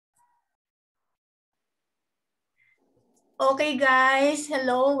Okay guys,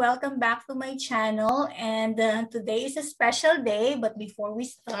 hello, welcome back to my channel, and today is a special day, but before we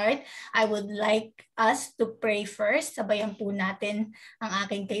start, I would like us to pray first. Sabayan po natin ang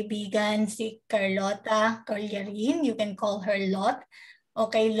aking kaibigan, si Carlota Cullarin. You can call her Lhot.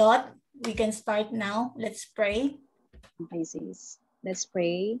 Okay, Lhot, we can start now. Let's pray. Okay, sis. Let's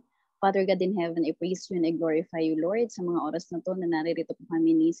pray. Father God in heaven, I praise you and I glorify you, Lord, sa mga oras na to na naririto po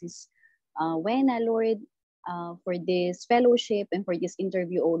kami ni Sis Wena, Lord, for this fellowship and for this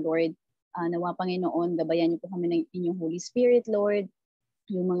interview, O Lord. Nawa, Panginoon, gabayan niyo po kami ng inyong Holy Spirit, Lord.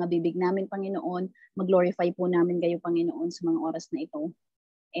 Yung mga bibig namin, Panginoon, mag-glorify po namin kayo, Panginoon, sa mga oras na ito.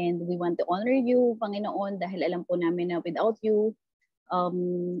 And we want to honor you, Panginoon, dahil alam po namin na without you,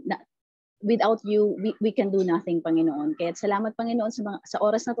 we can do nothing, Panginoon. Kaya salamat, Panginoon, sa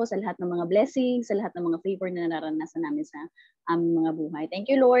oras na to, sa lahat ng mga blessings, sa lahat ng mga favor na naranasan namin sa aming mga buhay.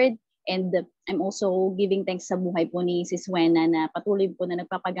 Thank you, Lord. And I'm also giving thanks sa buhay po ni Sis Wena na patuloy po na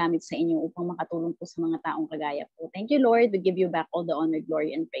nagpapagamit sa inyo upang makatulong po sa mga taong kagaya po. Thank you, Lord. We give you back all the honor,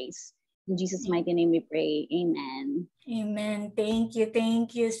 glory, and praise. In Jesus' mighty name we pray. Amen. Amen. Thank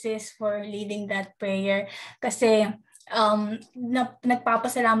you, sis, for leading that prayer. Kasi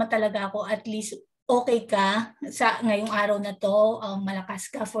nagpapasalamat talaga ako, at least okay ka sa ngayong araw na to,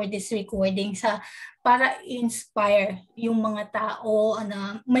 malakas ka for this recording para inspire yung mga tao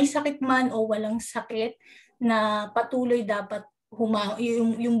na may sakit man o walang sakit, na patuloy dapat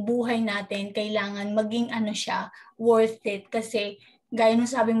yung buhay natin kailangan maging worth it, kasi gaya nung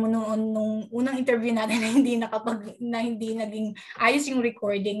sabi mo nung unang interview natin na hindi naging ayos yung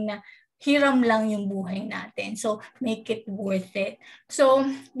recording, na hiram lang yung buhay natin. So, make it worth it. So,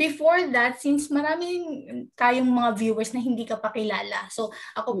 before that, since maraming tayong mga viewers na hindi ka pa kilala, so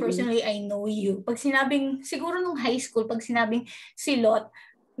ako personally, I know you. Siguro nung high school, pag sinabing si Lhot,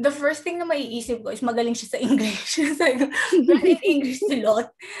 the first thing na maiisip ko is magaling siya sa English. Magaling English si Lhot.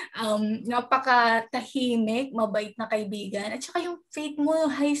 Napakatahimik, mabait na kaibigan. At saka yung faith mo,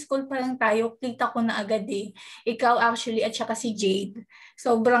 high school pa lang tayo, kita ko na agad eh. Ikaw actually, at saka si Jade.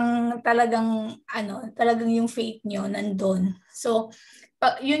 Sobrang talagang yung faith nyo nandun. So,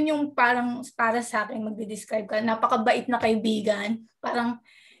 yun yung parang para sa akin magde-describe ka. Napakabait na kaibigan. Parang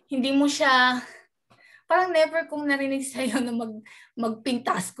hindi mo siya, parang never kong narinig sa'yo na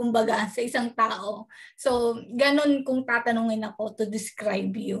magpintas, kumbaga, sa isang tao. So, ganun kung tatanungin ako to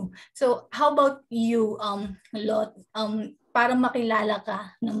describe you. So, how about you, Lhot? Para makilala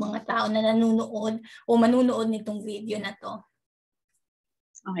ka ng mga tao na nanonood o manunood nitong video na to.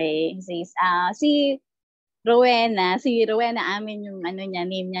 Okay, sis. Si Rowena, amin yung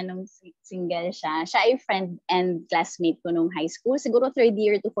name niya nung single siya. Siya ay friend and classmate ko nung high school. Siguro 3rd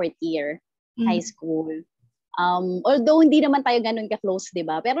year to 4th year high school. Although hindi naman tayo ganun ka-close, 'di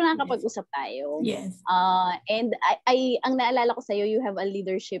ba? Pero nakakapag-usap tayo. Yes. And ang naalala ko sa iyo, you have a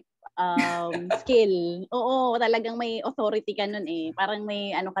leadership skill. Oo, talagang may authority ka nun eh. Parang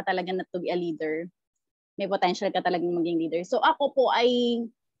may ka talaga na to be a leader. May potential ka talagang maging leader. So ako po ay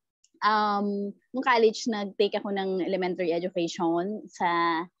nung college nag-take ako ng elementary education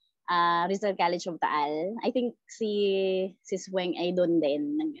sa Rizal College of Taal. I think si Sis Weng ay doon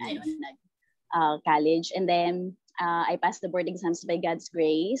din college, and then I passed the board exams by God's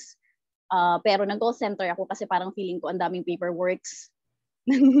grace. Pero nag-call center ako kasi parang feeling ko ang daming paperworks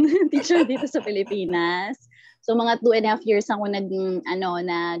teacher dito sa Pilipinas. So mga 2.5 years ako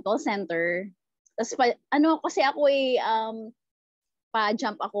nag-call center. Tapos kasi ako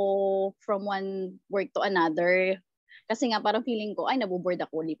pa-jump ako from one work to another. Kasi nga parang feeling ko, nabuboard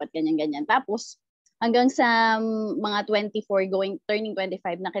ako, lipat ganyan-ganyan. Tapos hanggang sa mga 24 turning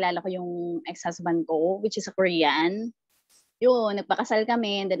 25, nakilala ko yung ex-husband ko, which is a Korean. Yun, nagpakasal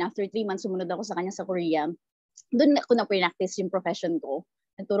kami, and then after 3 months, sumunod ako sa kanya sa Korea. Doon ako na-practice yung profession ko.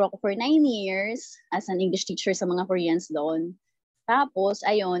 Nagturo ako for 9 years as an English teacher sa mga Koreans doon. Tapos,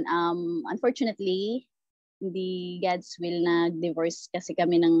 ayun, unfortunately, hindi God's will nag-divorce kasi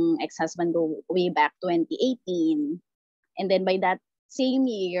kami ng ex-husband ko way back 2018. And then by that same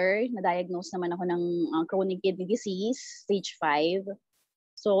year, na-diagnose naman ako ng chronic kidney disease, stage 5.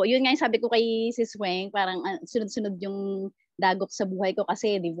 So, yun nga yung sabi ko kay Sis Weng, parang sunod-sunod yung dagok sa buhay ko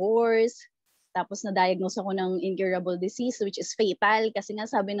kasi divorce. Tapos na-diagnose ako ng incurable disease which is fatal kasi nga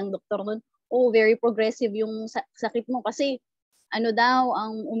sabi ng doktor nun, very progressive yung sakit mo kasi ang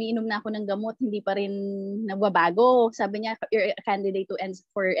umiinom na ako ng gamot, hindi pa rin nagbabago. Sabi niya, you're a candidate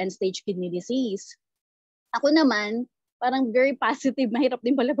for end-stage kidney disease. Ako naman, parang very positive. Mahirap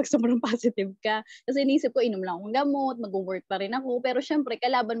din pala pag sobrang positive ka. Kasi inisip ko, inom lang akong gamot, mag-work pa rin ako. Pero syempre,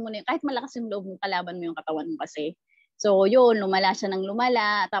 kalaban mo na yun. Kahit malakas yung loob mo, kalaban mo yung katawan mo kasi. So yun, lumala siya ng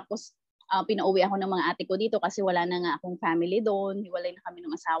lumala. Tapos pinauwi ako ng mga ate ko dito kasi wala na nga akong family doon, hiwalay na kami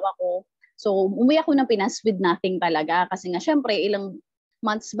ng asawa ko. So, umuwi ako ng Pinas with nothing talaga kasi nga syempre ilang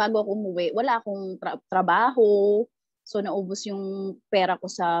months bago ako umuwi, wala akong trabaho. So, naubos yung pera ko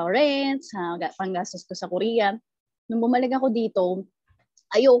sa rent, sa panggastos ko sa Korea. Nung bumalik ako dito,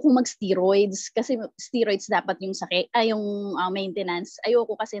 ayoko mag-steroids kasi steroids dapat yung sakit, yung maintenance.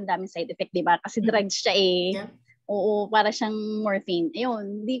 Ayoko kasi ang daming side effect, 'di ba? Kasi drugs siya eh. Yeah. Oo, para siyang morphine.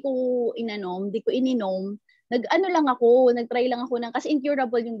 Ayun, hindi ko ininom. Nag-ano lang ako, nag-try lang ako kasi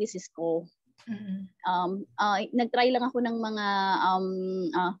incurable yung disease ko. Nag-try lang ako ng mga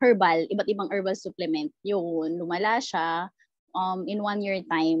herbal, iba't ibang herbal supplement. Yun, lumala siya in 1 year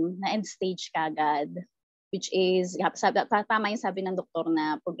time, na end stage kagad. Which is, tama yung sabi ng doktor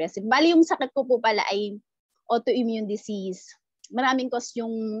na progressive. Bali, yung sakit ko po pala ay autoimmune disease. Maraming cause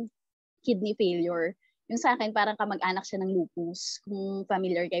yung kidney failure. Yung sa akin, parang kamag-anak siya ng lupus. Kung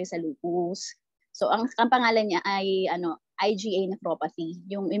familiar kayo sa lupus. So, ang pangalan niya ay IgA nephropathy.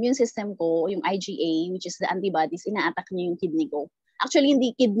 Yung immune system ko, yung IgA, which is the antibodies, ina-attack niya yung kidney ko. Actually,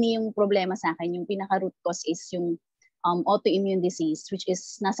 hindi kidney yung problema sa akin. Yung pinaka-root cause is yung autoimmune disease, which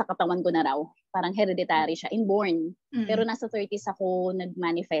is nasa katawan ko na raw. Parang hereditary siya, inborn. Pero nasa 30s ako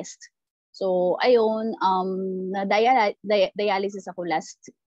nag-manifest. So, ayun, na-dialysis ako last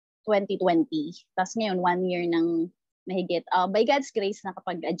 2020. Tapos ngayon, 1 year ng mahigit. By God's grace,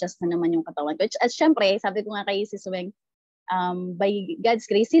 nakapag-adjust na naman yung katawan ko. At syempre, sabi ko nga kay Sis Weng, by God's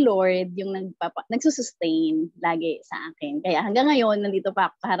grace, si Lord yung nagsusustain lagi sa akin. Kaya hanggang ngayon, nandito pa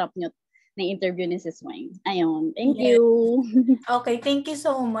ako kaharap nyo na interview ni Sis Weng. Ayun, thank you. Okay, thank you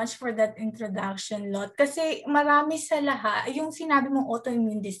so much for that introduction, Lhot. Kasi marami sa lahat, yung sinabi mong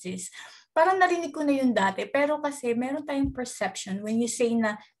autoimmune disease, parang narinig ko na yun dati, pero kasi meron tayong perception when you say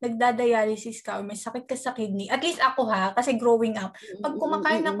na nagdadialysis ka or may sakit ka sa kidney. At least ako kasi growing up, pag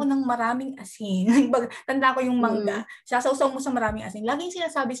kumakain ako ng maraming asin, tanda ko yung mangga, sasawsaw mo sa maraming asin, laging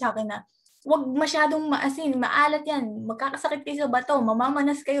sinasabi sa akin na, wag masyadong maasin, maalat yan, magkakasakit kayo sa bato,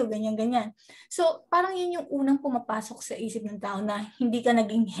 mamamanas kayo, ganyan-ganyan. So, parang yun yung unang pumapasok sa isip ng tao na hindi ka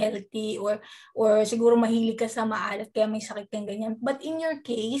naging healthy or siguro mahilig ka sa maalat kaya may sakit kang ganyan. But in your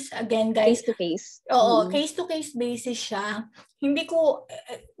case, again guys, case to case. Oo, case to case basis siya. Hindi ko,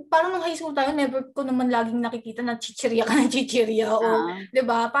 parang nung high school tayo, never ko naman laging nakikita na chichirya ka na chichirya or, 'di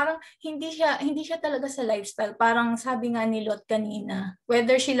ba? Parang hindi siya talaga sa lifestyle. Parang sabi nga ni Lhot kanina,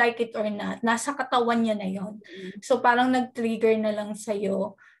 whether she like it or not, nasa katawan niya na 'yon. So parang nag-trigger na lang sa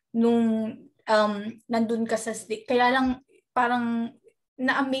nung nandun ka sa kaya lang parang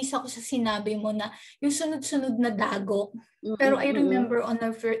na-amaze ako sa sinabi mo na yung sunod-sunod na dagok. Pero I remember on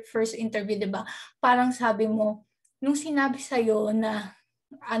our first interview, 'di ba? Parang sabi mo nung sinabi sa na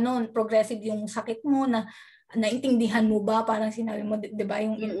progressive yung sakit mo na naintindihan mo ba? Parang sinabi mo 'di ba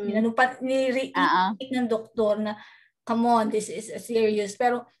yung ng doktor na come on, this is serious.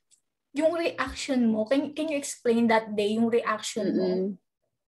 Pero yung reaction mo, can you explain that day yung reaction mo?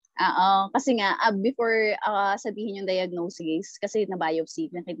 Kasi nga, before sabihin yung diagnosis, kasi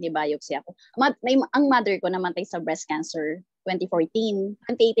na-biopsy, kidney biopsy ako. Ang mother ko namatay sa breast cancer 2014.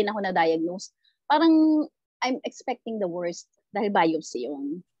 2018 ako na-diagnose. Parang I'm expecting the worst dahil biopsy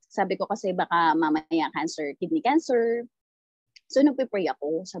yun. Sabi ko kasi baka mamaya cancer, kidney cancer. So nagpe-pray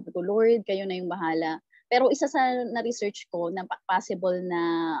ako. Sabi ko, Lord, kayo na yung bahala. Pero isa sa na-research ko na possible na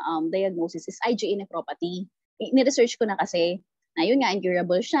diagnosis is IgA nephropathy. Ni-research ko na kasi na yun nga,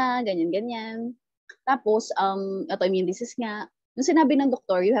 incurable siya, ganyan-ganyan. Tapos, autoimmune disease nga. Nung sinabi ng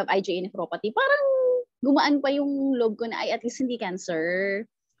doktor, you have IgA nephropathy, parang gumaan pa yung loob ko na, ay, at least hindi cancer.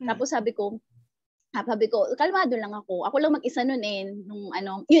 Tapos sabi ko, kalmado lang ako. Ako lang mag-isa nun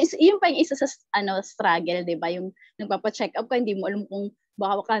nung yun pa yung isa sa struggle, 'di ba? Yung nagpapa-check up ka, hindi mo alam kung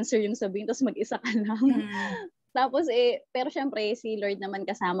baka cancer yung sabihin, tapos mag-isa ka lang. Tapos pero syempre si Lord naman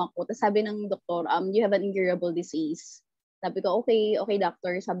kasama ko. Tapos sabi ng doktor, you have an incurable disease. Sabi ko, okay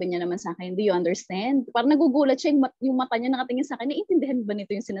doctor. Sabi niya naman sa akin, do you understand? Parang nagugulat siya, yung mata niya nakatingin sa akin, naiintindihan ba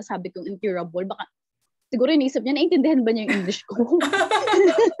nito yung sinasabi kong incurable? Baka siguro iniisip niya, naiintindihan ba niya yung English ko?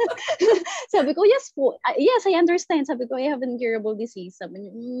 Sabi ko, yes po. Yes, I understand. Sabi ko, I have an incurable disease. Sabi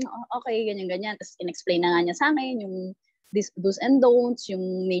niya, okay, ganyan-ganyan. Tapos in-explain na nga niya sa akin yung do's and don'ts,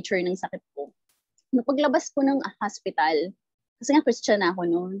 yung nature ng sakit ko. Napaglabas ko ng hospital, kasi nga Christian ako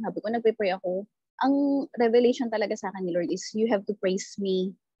noon, sabi ko, nagpe-pray ako. Ang revelation talaga sa akin ni Lord is, you have to praise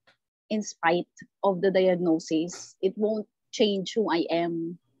me in spite of the diagnosis. It won't change who I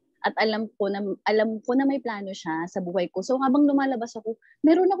am. At alam ko na may plano siya sa buhay ko. So habang lumalabas ako,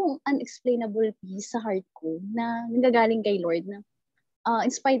 meron akong unexplainable peace sa heart ko na nanggagaling kay Lord na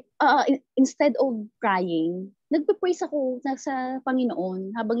instead of crying, nagpe-praise ako sa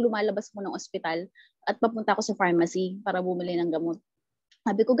Panginoon habang lumalabas ako ng ospital at papunta ako sa pharmacy para bumili ng gamot.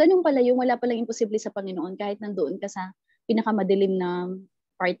 Sabi ko, ganun pala yung wala palang imposible sa Panginoon kahit nandoon ka sa pinakamadilim na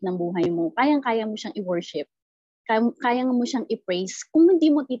part ng buhay mo. Kayang-kaya mo siyang i-worship. Kaya mo siyang i-praise. Kung hindi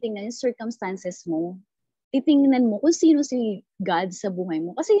mo titingnan yung circumstances mo, titingnan mo kung sino si God sa buhay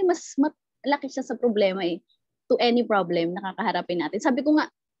mo. Kasi mas malaki siya sa problema to any problem na kakaharapin natin. Sabi ko nga,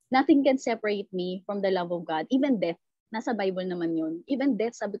 nothing can separate me from the love of God. Even death, nasa Bible naman yun. Even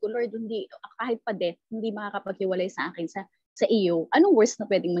death, sabi ko, Lord, hindi, kahit pa death, hindi makakapaghiwalay sa akin sa iyo. Anong worst na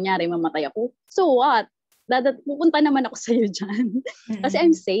pwedeng mangyari? Mamatay ako? So what? Pupunta naman ako sa iyo dyan. Kasi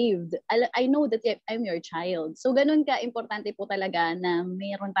I'm saved. I know that I'm your child. So ganun ka, importante po talaga na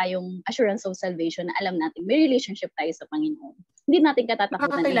mayroon tayong assurance of salvation na alam natin, may relationship tayo sa Panginoon. Hindi natin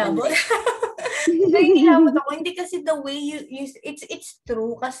katatakutan even death. Nakikilabot ako. Hindi kasi the way it's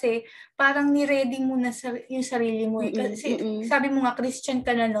true kasi parang ni-ready mo na yung sarili mo. Kasi sabi mo nga Christian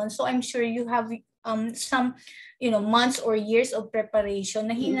ka na noon, so I'm sure you have some months or years of preparation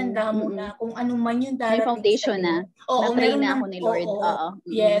na hinanda mo na kung ano man yung darating may foundation sa'yo. Na. Na-train na ako ni Lord.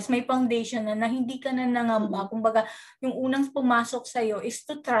 Yes, may foundation na hindi ka na nangamba. Kumbaga, yung unang pumasok sa'yo is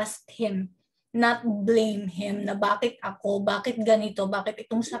to trust Him. Not blame Him na bakit ako, bakit ganito, bakit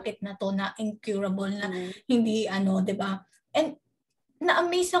itong sakit na to na incurable na hindi di ba? And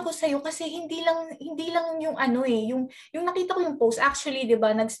na-amaze ako sa iyo kasi hindi lang yung yung nakita ko yung post actually, 'di ba?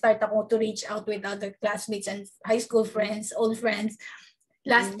 Nag-start ako to reach out with other classmates and high school friends, old friends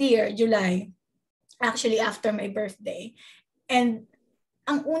last year, July. Actually after my birthday. And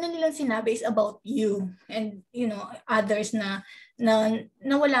ang una nilang sinabi is about you and others na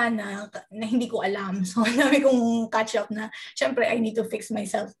wala na hindi ko alam. So dami kong catch up na syempre I need to fix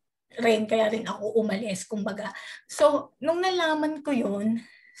myself rin kaya rin ako umalis kumbaga. So nung nalaman ko yun,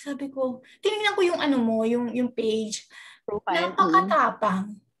 sabi ko, tinignan ko yung mo, yung page. Profile.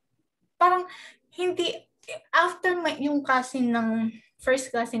 Napakatapang. Parang hindi after yung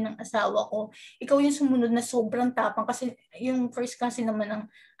first cousin ng asawa ko, ikaw yung sumunod na sobrang tapang kasi yung first cousin naman ng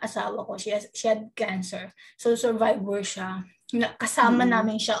asawa ko, she had cancer. So survivor siya. Kasama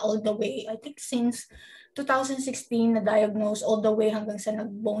namin siya all the way. I think since 2016 na-diagnose all the way hanggang sa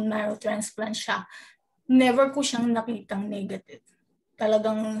nag-bone marrow transplant siya. Never ko siyang nakitang negative.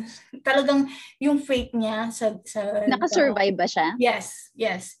 Talagang yung faith niya sa naka-survive ba siya? Yes.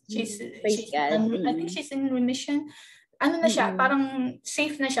 She's I think she's in remission. Na siya, parang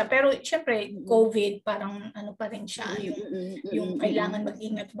safe na siya. Pero syempre, COVID, parang pa rin siya. Yung kailangan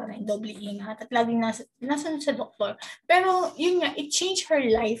mag-ingat pa rin, doble ingat. At laging nasa sa doktor. Pero yun nga, it changed her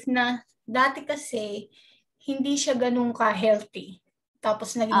life na dati kasi hindi siya ganun ka-healthy.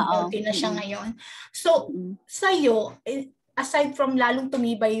 Tapos naging healthy na siya ngayon. So, sa'yo, aside from lalong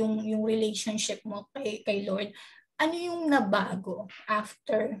tumibay yung relationship mo kay Lord, ano yung nabago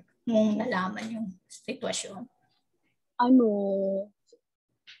after mong nalaman yung sitwasyon?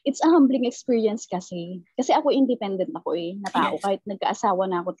 It's a humbling experience kasi. Kasi ako independent ako na tao. Yes. Kahit nagkaasawa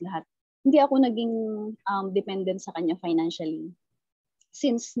na ako at lahat. Hindi ako naging dependent sa kanya financially.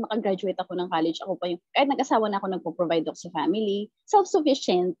 Since makagraduate ako ng college, kahit nag-asawa na ako, nagpo-provide ako sa family.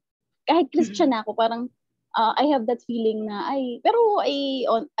 Self-sufficient. Kahit Christian na ako, parang I have that feeling na, pero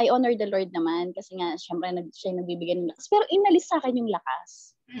I honor the Lord naman kasi nga, syempre, siya nagbibigay ng lakas. Pero inalis sa akin yung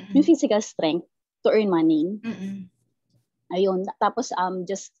lakas. Yung physical strength to earn money. Ayun. Tapos,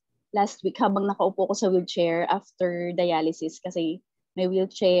 just last week, habang nakaupo ko sa wheelchair after dialysis, kasi may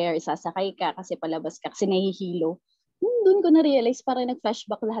wheelchair, isasakay ka, kasi palabas ka, kasi nahihilo. Doon ko na-realize, parang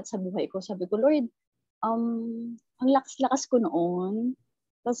nag-flashback lahat sa buhay ko. Sabi ko, Lord, ang lakas-lakas ko noon.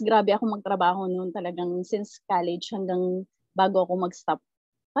 Tapos grabe ako magtrabaho noon talagang since college hanggang bago ako mag-stop.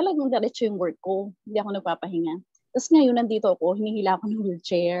 Talagang diretso yung work ko. Hindi ako nagpapahinga. Tapos ngayon nandito ako, hinihila ako ng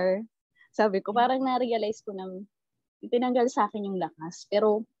wheelchair. Sabi ko, parang na-realize ko na tinanggal sa akin yung lakas.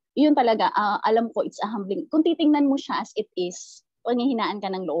 Pero yun talaga, alam ko it's a humbling. Kung titingnan mo siya as it is, panghihinaan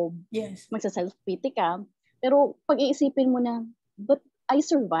ka ng loob. Yes. Magsa-self-pity ka. Pero pag-iisipin mo na, but I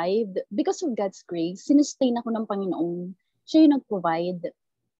survived because of God's grace. Sinustain ako ng Panginoon. Siya yung nag-provide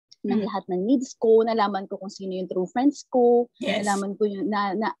ng lahat ng needs ko. Nalaman ko kung sino yung true friends ko. Yes. Nalaman ko yung,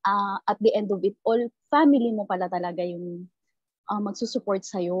 na at the end of it all, family mo pala talaga yung magsusupport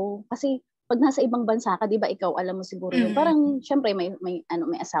sa'yo. Kasi pag nasa ibang bansa ka, di ba ikaw, alam mo siguro yun. Parang, syempre, may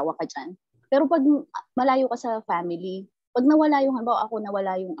asawa ka dyan. Pero pag malayo ka sa family, pag nawala yung, halimbawa ako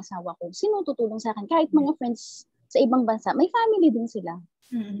nawala yung asawa ko, sino tutulong sa akin? Kahit mga friends sa ibang bansa, may family din sila.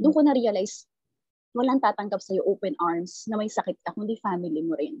 Doon ko na-realize, walang tatanggap sa'yo open arms na may sakit ka, kundi family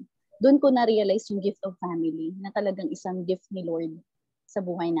mo rin. Doon ko na-realize yung gift of family na talagang isang gift ni Lord sa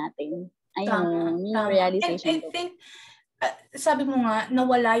buhay natin. Tama, Ayun, yung tama. realization And I ko. think, sabi mo nga,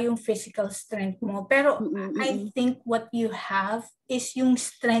 nawala yung physical strength mo. Pero I Mm-mm. think what you have is yung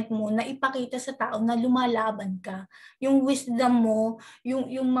strength mo na ipakita sa tao na lumalaban ka. Yung wisdom mo,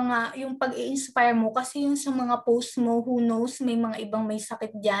 yung pag-i-inspire mo. Kasi yung sa mga posts mo, who knows, may mga ibang may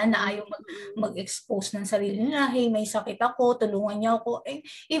sakit dyan na ayaw mag-expose ng sarili nila. Hey, may sakit ako, tulungan niyo ako.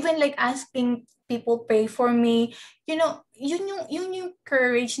 Even like asking people pray for me, yun yung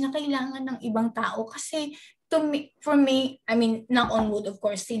courage na kailangan ng ibang tao. Kasi for me, I mean, knock on wood, of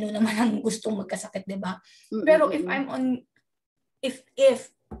course, sino naman ang gustong magkasakit, di ba? Pero if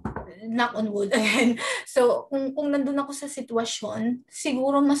knock on wood, again, so kung nandun ako sa sitwasyon,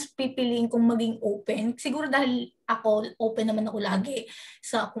 siguro mas pipiliin kong maging open. Siguro dahil ako, open naman ako lagi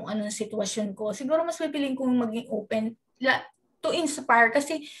sa kung anong sitwasyon ko. Siguro mas pipiliin kong maging open to inspire,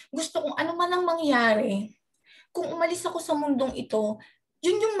 kasi gusto kong ano man ang mangyari, kung umalis ako sa mundong ito,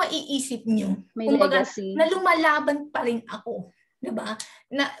 yun yung maiisip nyo. May Kumbaga, legacy. na lumalaban pa rin ako. Diba?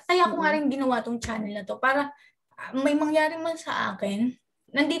 Kaya ko nga rin ginawa tong channel na to para may mangyari man sa akin,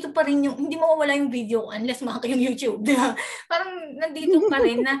 nandito pa rin yung, hindi mawawala yung video unless maka yung YouTube. Diba? Parang nandito pa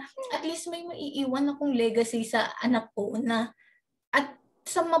rin na at least may maiiwan akong legacy sa anak ko na at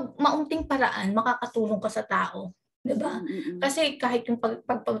sa maunting paraan makakatulong ka sa tao. Diba? Kasi kahit yung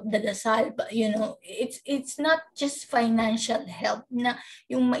pagdadasal, it's not just financial help na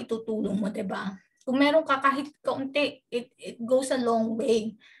yung maitutulong mo, diba? Kung meron ka kahit kaunti, it goes a long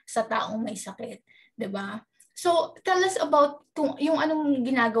way sa taong may sakit, diba? So, tell us about yung anong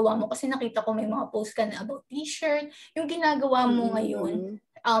ginagawa mo, kasi nakita ko may mga post ka na about t-shirt, yung ginagawa mo ngayon,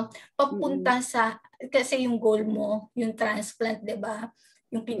 papunta sa, kasi yung goal mo, yung transplant, diba?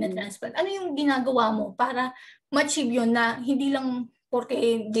 Yung pinatransplant. Ano yung ginagawa mo para ma-achieve yun na hindi lang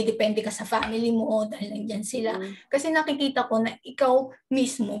porque didepende ka sa family mo dahil nandyan sila. Kasi nakikita ko na ikaw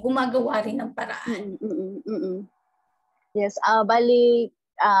mismo gumagawa rin ng paraan. Yes, bali,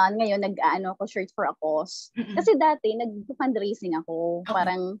 ngayon nag-ano ako, shirt for a cause. Kasi dati nag-fundraising ako,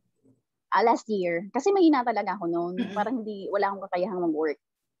 parang last year. Kasi mahina talaga ako noon. Parang wala akong kakayahang mag-work.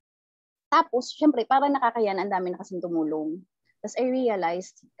 Tapos, syempre, parang nakakayan, ang dami na kasing tumulong. Tapos I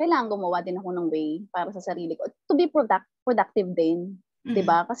realized, kailangan gumawa din ako ng way para sa sarili ko. To be productive din.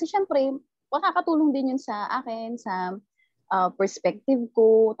 Diba? Kasi syempre, makakatulong din yun sa akin, sa perspective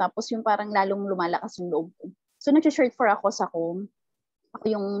ko. Tapos yung parang lalong lumalakas yung loob ko. So, nag-shirt for ako sa ko. Ako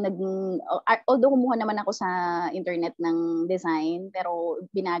yung although kumuha naman ako sa internet ng design, pero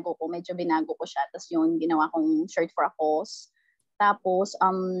medyo binago ko siya. Tapos yun, ginawa kong shirt for a cause. Tapos,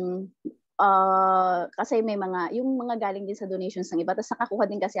 kasi may yung mga galing din sa donations ng iba. Tapos nakakuha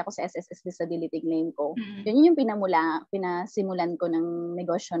din kasi ako sa SSS disability claim ko. Yun yung pinasimulan ko ng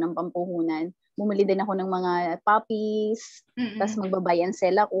negosyo ng pampuhunan. Bumili din ako ng mga puppies. Tapos magbabuy and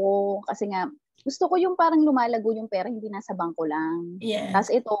sell ako. Kasi nga, gusto ko yung parang lumalago yung pera, hindi nasa bangko lang. Yes. Tapos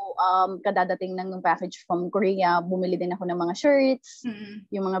ito, kadadating lang ng package from Korea, bumili din ako ng mga shirts,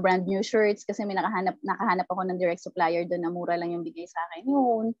 yung mga brand new shirts, kasi may nakahanap ako ng direct supplier doon na mura lang yung bigay sa akin.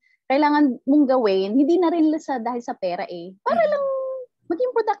 Yun, kailangan mong gawin, hindi na rin dahil sa pera para lang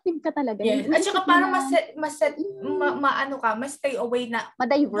maging productive ka talaga. Yes. At saka para ma-stay away na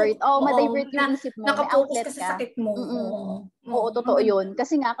ma-divert. Ma-divert yung isip mo. Nakapokus ka sa sakit mo. Oo, totoo yun.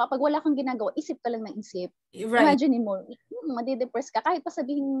 Kasi nga, kapag wala kang ginagawa, isip ka lang ng isip. Right. Imagine mo, madidepress ka. Kahit pa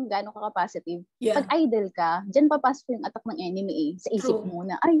sabihin gano'n ka ka-positive. Yeah. Pag idle ka, dyan papasok yung attack ng enemy sa isip mo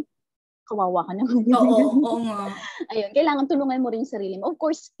na, ay, kawawa ka naman. Oo nga. Ayun, kailangan tulungan mo rin yung sarili mo. Of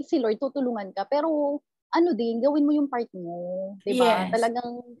course, si Lord, tutulungan ka. Pero, gawin mo yung part mo. Diba? Yes.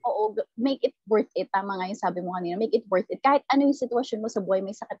 Talagang, make it worth it. Tama nga yung sabi mo kanina, make it worth it. Kahit ano yung sitwasyon mo sa buhay,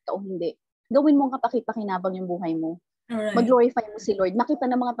 may sakit ka o hindi, gawin mo ang kapaki-pakinabang yung buhay mo. Alright. Mag-glorify mo si Lord.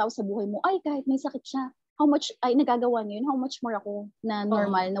 Makita ng mga tao sa buhay mo, ay, kahit may sakit siya, how much, ay, nagagawa niyo yun, how much more ako na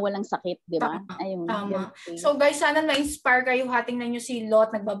normal, na walang sakit, di ba? Ayun. Tama. So guys, sana ma-inspire kayo. Hatingnan nyo si Lhot,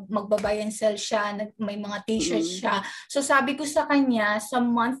 magbabuy and sell siya, may mga t-shirts siya. So sabi ko sa kanya, sa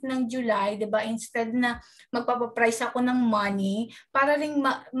month ng July, di ba, instead na magpapaprice ako ng money, para rin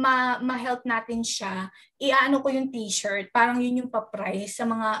ma-help natin siya, iaano ko yung t-shirt, parang yun yung pa-price sa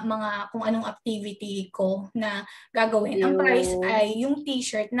mga kung anong activity ko na gagawin. Ang price ay yung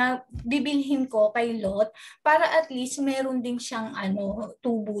t-shirt na bibilhin ko kay Lhot para at least meron din siyang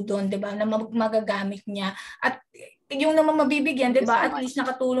tubo doon, 'di ba, na magagamit niya. At yung naman mabibigyan, Thank 'di you so ba? At much. least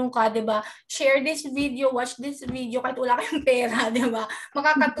nakatulong ka, 'di ba? Share this video, watch this video kahit wala kayong pera, 'di ba?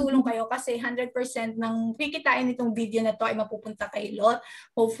 Makakatulong kayo kasi 100% ng kikitain nitong video na to ay mapupunta kay Lhot.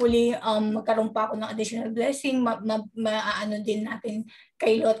 Hopefully magkaroon pa ako ng additional blessing, maaano din natin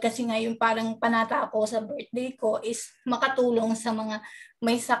kay Lhot kasi nga yung parang panata ko sa birthday ko is makatulong sa mga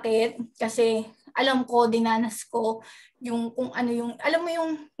may sakit kasi alam ko, dinanas ko yung kung ano yung, alam mo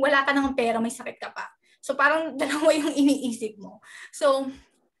yung wala ka ng pera, may sakit ka pa. So parang dalawa yung iniisip mo. So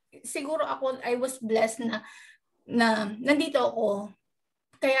siguro ako, I was blessed na nandito ako.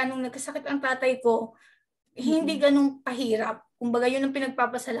 Kaya nung nagkasakit ang tatay ko, hindi ganun kahirap. Kumbaga yun ang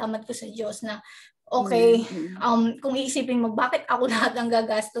pinagpapasalamat ko sa Diyos na okay, kung iisipin mo, bakit ako lahat ang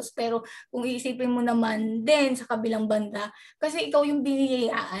gagastos? Pero kung iisipin mo naman din sa kabilang banda, kasi ikaw yung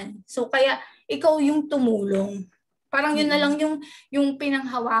biniyayaan. So kaya ikaw yung tumulong. Parang yun na lang yung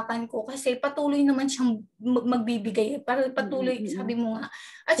pinanghawakan ko kasi patuloy naman siyang magbibigay. Patuloy, sabi mo nga.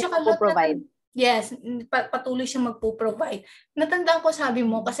 At saka provide. Yes, patuloy siyang magpo-provide. Natandaan ko sabi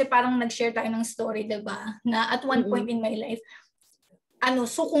mo kasi parang nag-share tayo ng story, 'di ba? Na at one point in my life,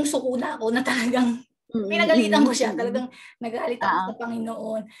 sukong-suko na ako na talagang pinagalitan ko siya. Talagang nagalit ako sa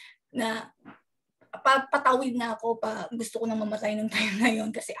Panginoon na patawid na ako gusto ko nang mamatay nung time na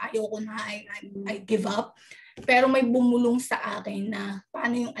yon kasi ayaw ko na I give up. Pero may bumulong sa akin na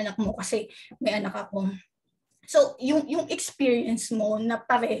paano yung anak mo kasi may anak ako. So yung experience mo na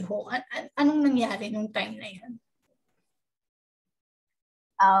pareho, anong nangyari nung time na yan?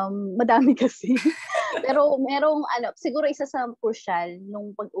 Madami kasi. Pero merong siguro isa sa crucial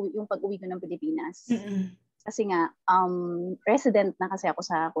yung pag-uwi ko ng Pilipinas. Kasi nga resident na kasi ako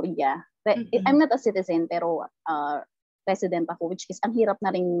sa Korea. I'm not a citizen pero resident ako, which is ang hirap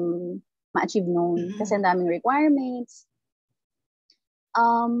na ring ma-achieve noon kasi ang daming requirements.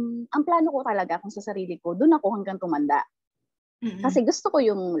 Ang plano ko talaga kung sa sarili ko, doon ako hanggang tumanda. Kasi gusto ko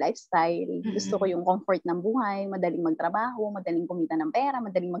yung lifestyle, gusto ko yung comfort ng buhay, madaling magtrabaho, madaling kumita ng pera,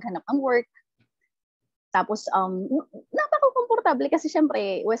 madaling maghanap ng work. Tapos, napaka-komportable kasi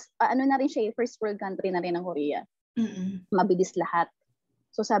syempre, na rin siya, first world country na rin ng Korea. Mabilis lahat.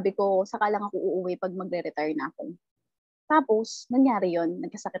 So sabi ko, saka lang ako uuwi pag magre-retire na ako. Tapos, nangyari yon,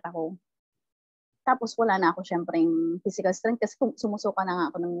 nagkasakit ako. Tapos wala na ako syempreng physical strength kasi sumusuka na nga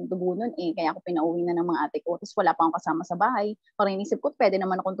ako ng dugo nun kaya ako pinauwi na ng mga ate ko. Tapos wala pa akong kasama sa bahay. Parang inisip ko, pwede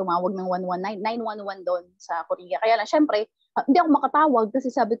naman akong tumawag ng 119, 911 doon sa Korea. Kaya lang syempre, hindi ako makatawag kasi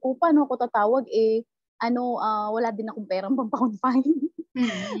sabi ko, paano ako tatawag wala din akong perang pampakonfine.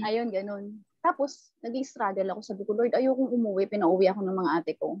 Ayun, ganun. Tapos, nag-struggle ako. Sabi ko, Lord, ayokong umuwi. Pinauwi ako ng mga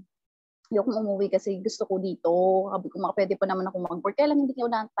ate ko. Ayokong umuwi kasi gusto ko dito. Sabi ko, pwede pa naman ako mag-work. Kaya lang hindi ko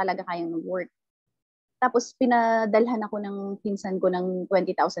na talaga kayang mag-work. Tapos pinadalhan ako ng pinsan ko ng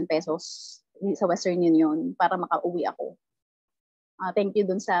 20,000 pesos sa Western Union para makauwi ako. Thank you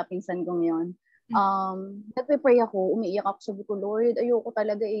dun sa pinsan kong yun. Nagpe-pray ako, umiiyak ako, sabi ko, Lord, ayoko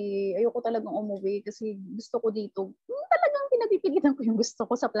talagang umuwi kasi gusto ko dito. Talagang pinagpipilitan ko yung gusto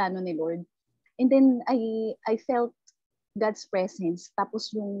ko sa plano ni Lord. And then I felt God's presence. Tapos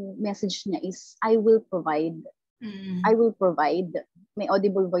yung message niya is, I will provide. I will provide. May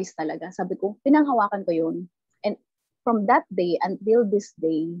audible voice talaga. Sabi ko, pinanghawakan ko yun. And from that day until this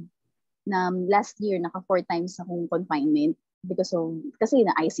day, na last year, 4 times akong confinement kasi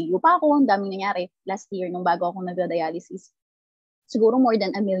na ICU pa ako, ang daming nangyari. Last year, nung bago ako nagda-dialysis, siguro more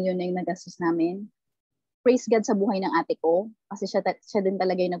than 1 million na yung nagastos namin. Praise God sa buhay ng ate ko, kasi siya din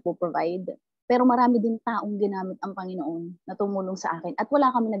talaga yung nagpo-provide. Pero marami din taong ginamit ang Panginoon na tumulong sa akin at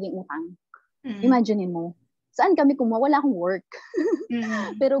wala kami naging utang. Imagine mo, saan kami kumuha? Wala akong work.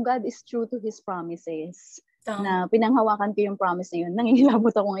 Pero God is true to His promises. Na pinanghawakan ko yung promise na yun.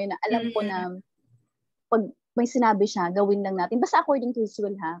 Nangingilabot ako ngayon na alam ko na pag may sinabi siya, gawin lang natin. Basta according to His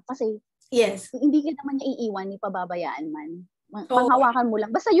will, ha? Kasi hindi ka naman niya iiwan, ni pababayaan man. Panghawakan mo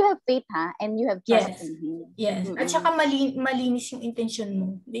lang. Basta you have faith, ha? And you have trust in Him. Yes. At saka malinis yung intention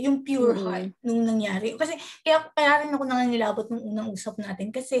mo. Yung pure heart nung nangyari. Kasi kaya rin ako nangangilabot nung unang usap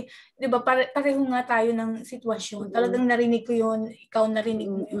natin. Kasi, di ba, pareho nga tayo ng sitwasyon. Talagang narinig ko yun. Ikaw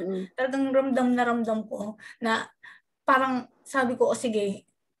narinig mo yun. Talagang ramdam ko na parang sabi ko, sige,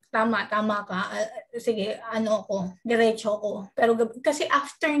 tama ka. Sige, diretso ako. Pero kasi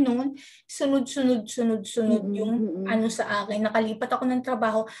after noon, sunod yung sa akin. Nakalipat ako ng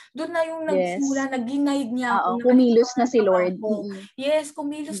trabaho. Doon na yung nagsimula, nag-guide niya ako. Kumilos na si Lord. Yes,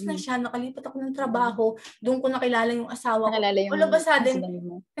 kumilos na siya. Nakalipat ako ng trabaho. Doon ko nakilala yung asawa ko. Nakilala yung all of a sudden,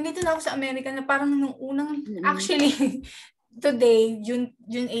 nandito na ako sa Amerika na parang nung unang, actually, today, June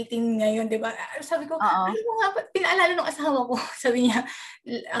 18 ngayon, di ba? Sabi ko, Oo. ano nga, pinaalala ng asawa ko, sabi niya,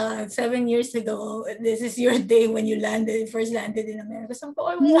 7 years ago, this is your day when you first landed in America. Sabi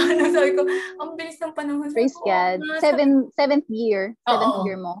ko, sabi ko, ang bilis ng panahon. Praise God. Seventh year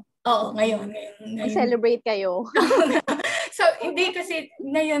mo. Oo, ngayon. Celebrate kayo. So, hindi kasi,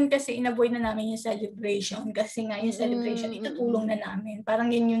 ngayon kasi inavoid na namin yung celebration kasi nga yung celebration, itutulong na namin. Parang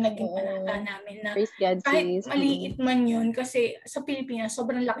yun yung naging panata namin na Praise God, kahit sis. maliit man yun kasi sa Pilipinas,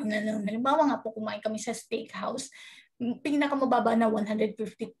 sobrang laki na nun. Halimbawa nga po, kumain kami sa steakhouse, pinakamababa na $150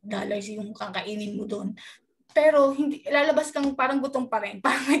 yung kakainin mo doon. Pero hindi lalabas kang parang gutom pa rin,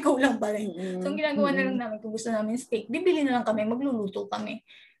 parang may kulang pa rin. So, ang ginagawa na lang namin, kung gusto namin steak, bibili na lang kami, magluluto kami.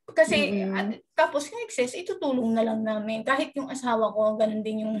 Kasi, tapos yung excess, itutulong na lang namin. Kahit yung asawa ko, ganun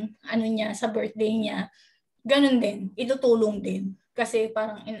din yung ano niya, sa birthday niya, ganun din, itutulong din. Kasi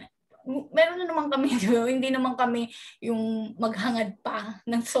parang, meron na naman kami, hindi naman kami yung maghangad pa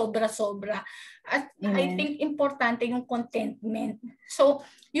ng sobra-sobra. At I think importante yung contentment. So,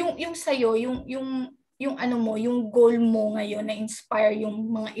 yung sa'yo, yung ano mo, yung goal mo ngayon na inspire yung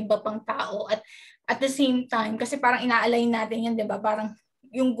mga iba pang tao at the same time, kasi parang ina-align natin yan, di ba? Parang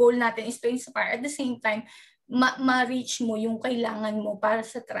yung goal natin is to inspire. At the same time, ma-reach mo yung kailangan mo para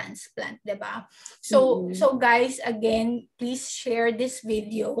sa transplant, di ba? So guys, again, please share this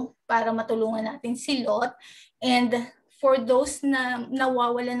video para matulungan natin si Lhot. And for those na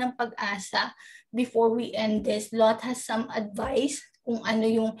nawawala ng pag-asa, before we end this, Lhot has some advice kung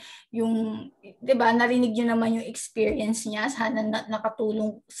ano yung 'di ba, narinig niyo naman yung experience niya, sana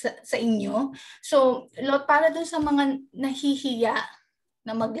nakatulong sa inyo. So, Lhot, para dun sa mga nahihiya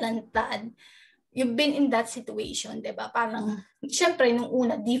na maglantad, you've been in that situation, 'di ba? Parang syempre nung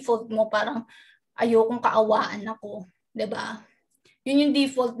una default mo parang ayokong kaawaan ako, 'di ba? Yun yung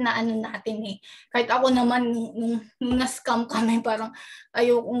default na ano natin eh. Kahit ako naman nung na-scam kami, parang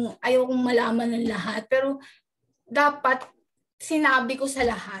ayokong malaman ng lahat, pero dapat sinabi ko sa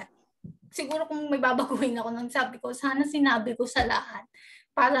lahat. Siguro kung may babaguhin ako nang sabi ko, sana sinabi ko sa lahat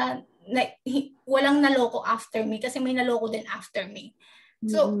para walang naloko after me kasi may naloko din after me.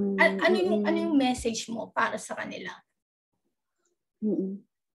 So, ano yung message mo para sa kanila?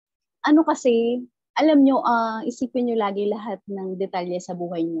 Ano kasi, alam nyo, isipin nyo lagi lahat ng detalye sa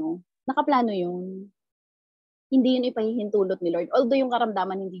buhay nyo. Nakaplano yun. Hindi yun ipahihintulot ni Lord. Although yung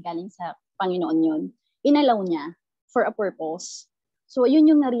karamdaman hindi galing sa Panginoon yun. Inalaw niya for a purpose. So, yun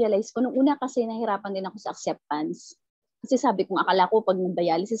yung na-realize ko. Nung una kasi nahirapan din ako sa acceptance. Kasi sabi ko, akala ko pag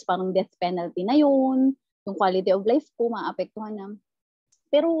nag-dialysis, parang death penalty na yun. Yung quality of life ko, maapektuhan na.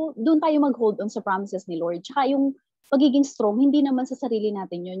 Pero doon tayo mag-hold on sa promises ni Lord. Tsaka yung pagiging strong, hindi naman sa sarili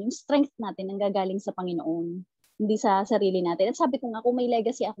natin yun. Yung strength natin ang gagaling sa Panginoon. Hindi sa sarili natin. At sabi ko nga, kung may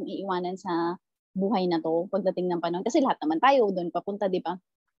legacy akong iiwanan sa buhay na to, pagdating ng panahon, kasi lahat naman tayo doon papunta, di ba?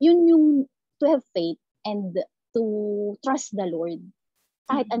 Yun yung to have faith and to trust the Lord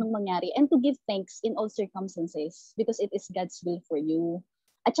kahit anong mangyari, and to give thanks in all circumstances because it is God's will for you.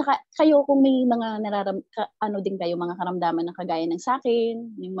 At saka kayo kung may mga din kayo, mga karamdaman na kagaya ng sa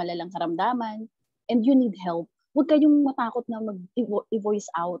akin, yung malalang karamdaman, and you need help, huwag kayong matakot na mag-voice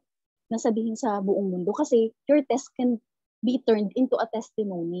out, na sabihin sa buong mundo kasi your test can be turned into a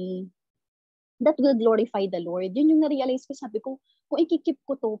testimony that will glorify the Lord. Yun yung na-realize ko, sabi ko, kung ikikip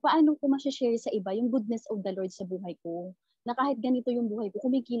ko to, paano ko ma-share sa iba yung goodness of the Lord sa buhay ko? Na kahit ganito yung buhay ko,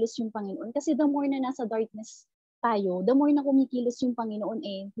 kumikilos yung Panginoon. Kasi the more na nasa darkness tayo, the more na kumikilos yung Panginoon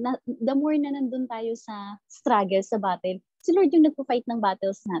the more na nandun tayo sa struggle, sa battle, si Lord yung nagpo-fight ng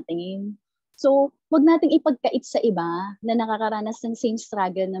battles natin. So, wag nating ipagkait sa iba na nakakaranas ng same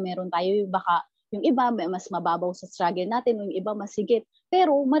struggle na meron tayo. Baka yung iba mas mababaw sa struggle natin, yung iba mas higit.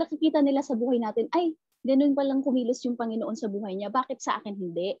 Pero makikita nila sa buhay natin, ay, ganun palang kumilos yung Panginoon sa buhay niya. Bakit sa akin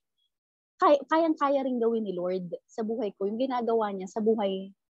hindi? Kayang-kaya rin gawin ni Lord sa buhay ko, yung ginagawa niya sa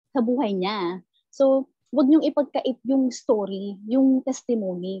buhay niya. So, wag niyong ipagkait yung story, yung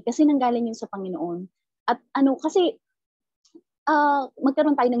testimony, kasi nanggaling yun sa Panginoon. At kasi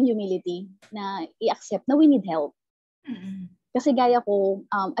magkaroon tayo ng humility na i-accept na we need help. Kasi gaya ko,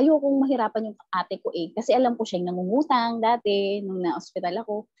 ayokong mahirapan yung ate ko kasi alam ko siya yung nangungutang dati, nung na-hospital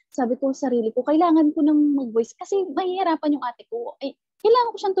ako. Sabi ko sa sarili ko, kailangan ko nang mag-voice kasi mahihirapan yung ate ko.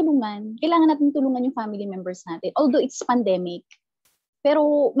 Kailangan ko siyang tulungan. Kailangan natin tulungan yung family members natin. Although it's pandemic,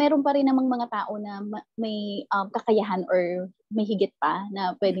 pero meron pa rin namang mga tao na may kakayahan or may higit pa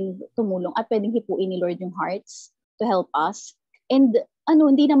na pwedeng tumulong at pwedeng hipuin ni Lord yung hearts to help us. And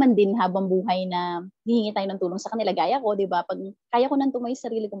hindi naman din habang buhay na hihingi tayo ng tulong sa kanila. Gaya ko, di ba? Pag kaya ko nang tumay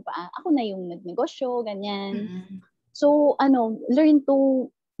sarili kong paa, ako na yung nagnegosyo, ganyan. So, learn to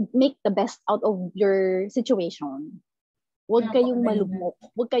make the best out of your situation. Huwag kayong Napakaganda. malugmok.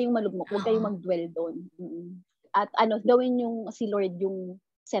 Huwag kayong malugmok. Huwag kayong Oo. mag-dwell doon. At gawin yung si Lord yung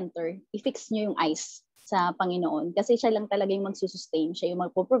center. I-fix nyo yung eyes sa Panginoon. Kasi siya lang talaga yung magsusustain. Siya yung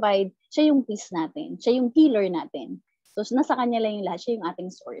magpo-provide. Siya yung peace natin. Siya yung healer natin. So, nasa kanya lang yung lahat. Siya yung ating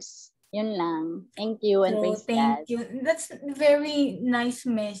source. Yun lang. Thank you and So, praise thank God. you. That's very nice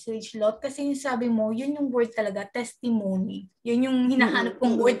message, Lot. Kasi yung sabi mo, yun yung word talaga, testimony. Yun yung hinahanap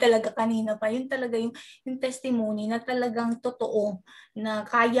kong word talaga kanina pa. Yun talaga yung testimony na talagang totoo, na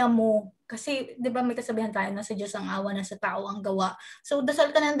kaya mo. Kasi, di ba may kasabihan tayo na sa Diyos ang awa, na sa tao ang gawa. So,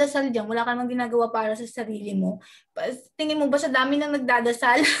 dasal ka ng dasal dyan. Wala ka namang ginagawa para sa sarili mo. Tingin mo ba sa dami nang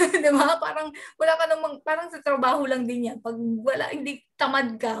nagdadasal? Di ba? Parang wala ka namang, parang sa trabaho lang din yan. Pag wala, hindi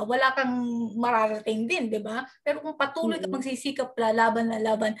tamad ka, wala kang mararating din, di ba? Pero kung patuloy ka magsisikap, lalaban na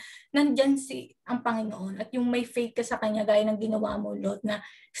laban, nandyan ang Panginoon. At yung may faith ka sa Kanya, gaya ng ginawa mo, Lot, na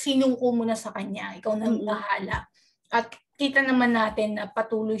sinuko mo na sa Kanya, ikaw nang bahala. At kita naman natin na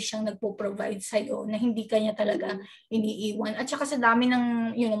patuloy siyang nagpo-provide sa'yo, na hindi kanya talaga iniiwan. At saka sa dami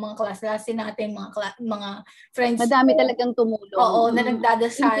ng mga klase natin, mga friends Madami mo, talagang tumulong. oo, na In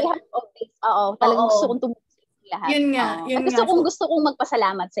nagdadasal. behalf of this, talagang gusto kong tumulong sa inyong lahat. Yun nga, At yun nga. gusto kong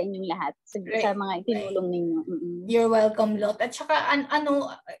magpasalamat sa inyong lahat sa mga itinulong ninyo. You're welcome, Lot. At saka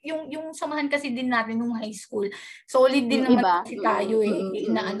yung samahan kasi din natin nung high school. Solid din naman Iba. kasi tayo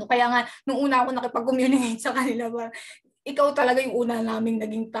na kaya nga nung una ako nakipag-communicate sa kanila, ikaw talaga yung una naming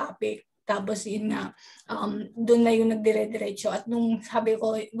naging topic. Tapos yun nga, doon na yung nagdire-diretso. At nung sabi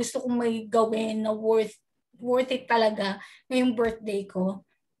ko, gusto kong may gawin na worth it talaga ngayong birthday ko,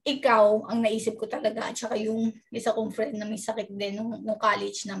 ikaw ang naisip ko talaga. At saka yung isa kong friend na may sakit din nung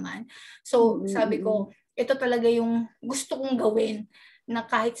college naman. So sabi ko, ito talaga yung gusto kong gawin, na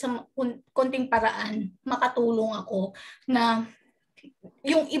kahit sa konting paraan makatulong ako, na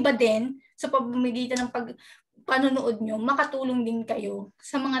yung iba din sa pamamagitan ng panonood nyo, makatulong din kayo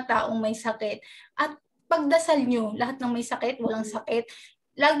sa mga taong may sakit. At pagdasal nyo, lahat ng may sakit, walang sakit,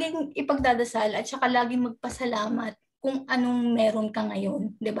 laging ipagdadasal at saka laging magpasalamat kung anong meron ka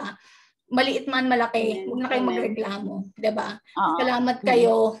ngayon, 'di ba? Maliit man malaki, huwag na kayong magreklamo, 'di ba? Salamat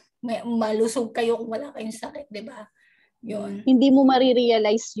kayo, malusog kayo kung wala kayong sakit, 'di ba? Yun. Hindi mo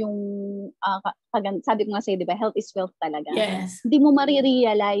marirealize yung sabi ko nga sa'yo, di ba, health is wealth talaga. Yes. Hindi mo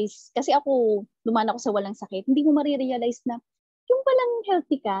marirealize, kasi ako, dumaan ako sa walang sakit, hindi mo marirealize na yung palang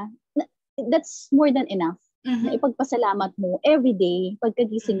healthy ka, that's more than enough. Na ipagpasalamat mo every day,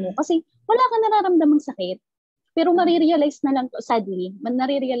 pagkagising mo. Kasi wala ka nararamdamang sakit. Pero marirealize na lang, sadly,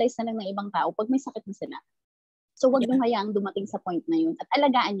 nare-realize na lang ng ibang tao pag may sakit na sila. So, wag nyo hayaang dumating sa point na yun. At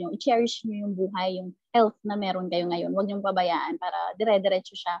alagaan nyo, i-cherish nyo yung buhay, yung health na meron kayo ngayon. Wag nyo pabayaan para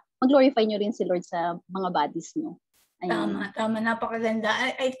dire-diretso siya. Mag-glorify nyo rin si Lord sa mga bodies nyo. Ayun. Tama.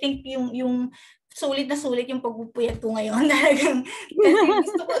 Napakaganda. I think yung sulit na sulit yung pagpupuyat ko ngayon. Talagang, kasi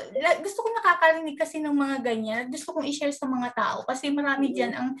gusto ko nakakarinig kasi ng mga ganyan. Gusto kong i-share sa mga tao kasi marami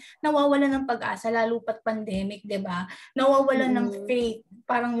dyan ang nawawalan ng pag-asa, lalo pat pandemic, di ba? Nawawalan ng faith.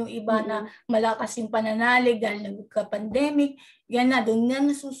 Parang yung iba na malakas yung pananalig dahil nagka-pandemic, yan na, doon na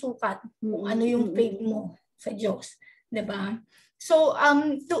nasusukat kung ano yung faith mo sa Diyos. Di ba? So,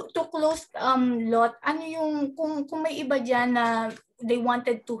 to close, Lot, ano yung, kung may iba dyan na they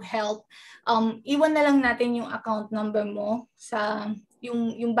wanted to help, iwan na lang natin yung account number mo sa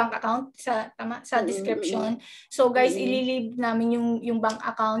yung bank account sa description. So guys, ililib namin yung bank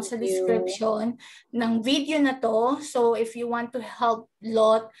account sa description ng video na to. So if you want to help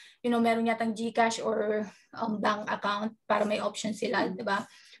Lot, meron yatang Gcash or bank account para may option sila, 'di ba?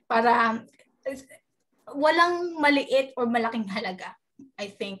 Para walang maliit or malaking halaga,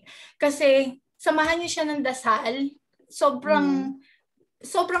 I think. Kasi samahan niyo siya ng dasal, sobrang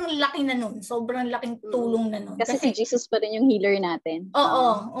laki na nun. Sobrang laking tulong na nun. Kasi si Jesus pa rin yung healer natin.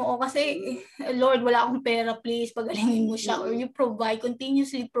 Oo. Kasi, Lord, wala akong pera, please, pagalingin mo siya. Or you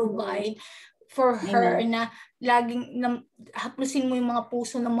continuously provide for her. Na laging haplusin mo yung mga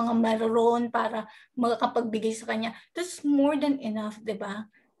puso ng mga maroon para makapagbigay sa kanya. That's more than enough, diba?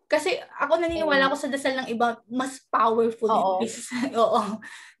 Kasi ako naniniwala ako sa dasal ng iba, mas powerful din. Oo.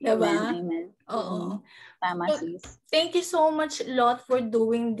 Diba? Amen. Oo. Tama, sis. Thank you so much, Lot, for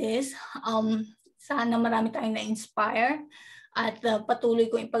doing this. Sana marami tayong na-inspire at patuloy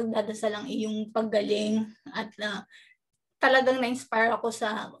kong ipagdadasal ang iyong paggaling at talagang na-inspire ako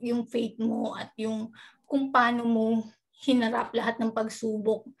sa yung faith mo at yung kung paano mo hinarap lahat ng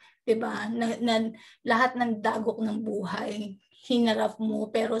pagsubok, 'di ba? Na lahat ng dagok ng buhay hinarap mo,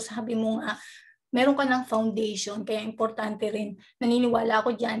 pero sabi mo nga meron ka ng foundation, kaya importante rin, naniniwala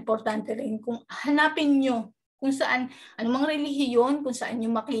ako diyan, importante rin kung hanapin nyo kung saan, anumang relihiyon, kung saan nyo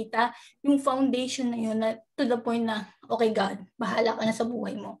makita yung foundation na yun, na to the point na, okay God, bahala ka na sa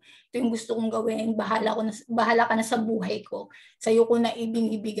buhay mo. Ito yung gusto kong gawin, bahala ka na sa buhay ko. Sa'yo ko na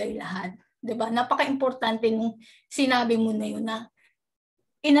ibinibigay lahat. 'Di ba? Napaka-importante nung sinabi mo na yun na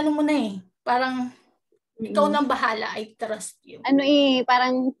inano mo na parang ikaw nang bahala, I trust you.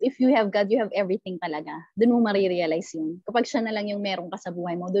 Parang if you have God, you have everything talaga. Doon mo marirealize yun. Kapag siya na lang yung meron ka sa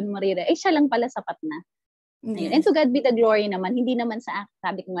buhay mo, doon mo marirealize, siya lang pala sapat na. Yes. And to God be the glory naman, hindi naman sa akin,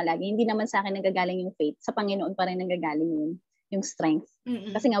 sabi ko nga lagi, hindi naman sa akin nanggagaling yung faith, sa Panginoon pa rin nanggagaling yung strength.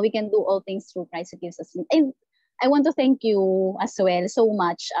 Kasi nga, we can do all things through Christ who gives us strength. And I want to thank you as well so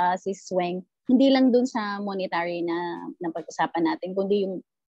much, Sis Weng. Hindi lang dun sa monetary na pag-usapan natin, kundi yung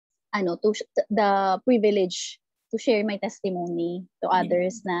the privilege to share my testimony to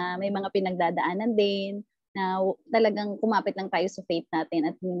others na may mga pinagdadaanan din, na talagang kumapit lang tayo sa faith natin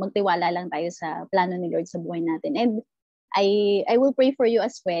at magtiwala lang tayo sa plano ni Lord sa buhay natin. And I will pray for you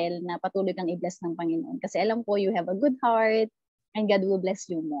as well na patuloy kang i-bless ng Panginoon kasi alam ko you have a good heart and God will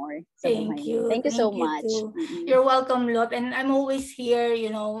bless you more sa buhay. Thank you so much. You're welcome, Lhot. And I'm always here,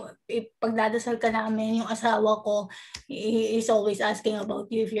 pagdadasal ka namin, yung asawa ko is always asking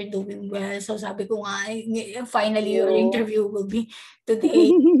about you if you're doing well. So sabi ko nga, finally your interview will be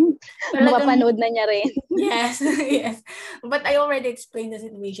today. Mapapanood na niya rin. Yes, yes. But I already explained the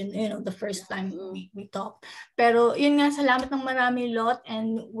situation, the first time we talked. Pero yun nga, salamat ng marami, Lhot,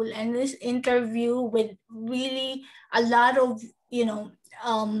 and we'll end this interview with really a lot of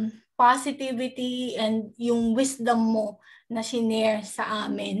positivity and yung wisdom mo na shinare sa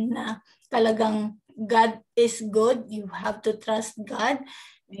amin na talagang God is good. You have to trust God.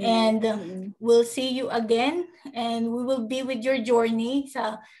 And we'll see you again and we will be with your journey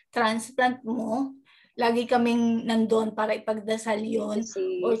sa transplant mo. Lagi kaming nandun para ipagdasal yun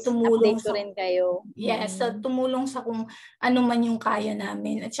or tumulong update ko rin kayo. Yes, so tumulong sa kung ano man yung kaya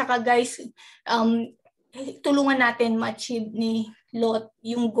namin. At saka guys, tulungan natin ma-achieve ni Lhot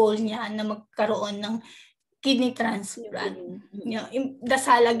yung goal niya na magkaroon ng kidney transplant.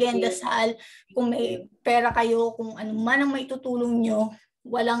 Dasal again, dasal. Kung may pera kayo, kung ano man ang maitutulong nyo,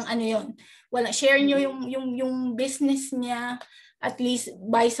 walang share nyo yung business niya, at least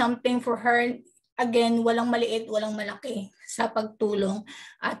buy something for her. Again, walang maliit, walang malaki sa pagtulong.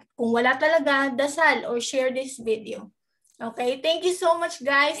 At kung wala talaga, dasal or share this video. Okay, thank you so much,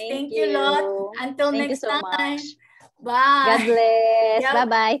 guys. Thank you, Lhot. Until next time. Much. Bye. God bless.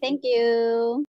 Bye-bye. Thank you.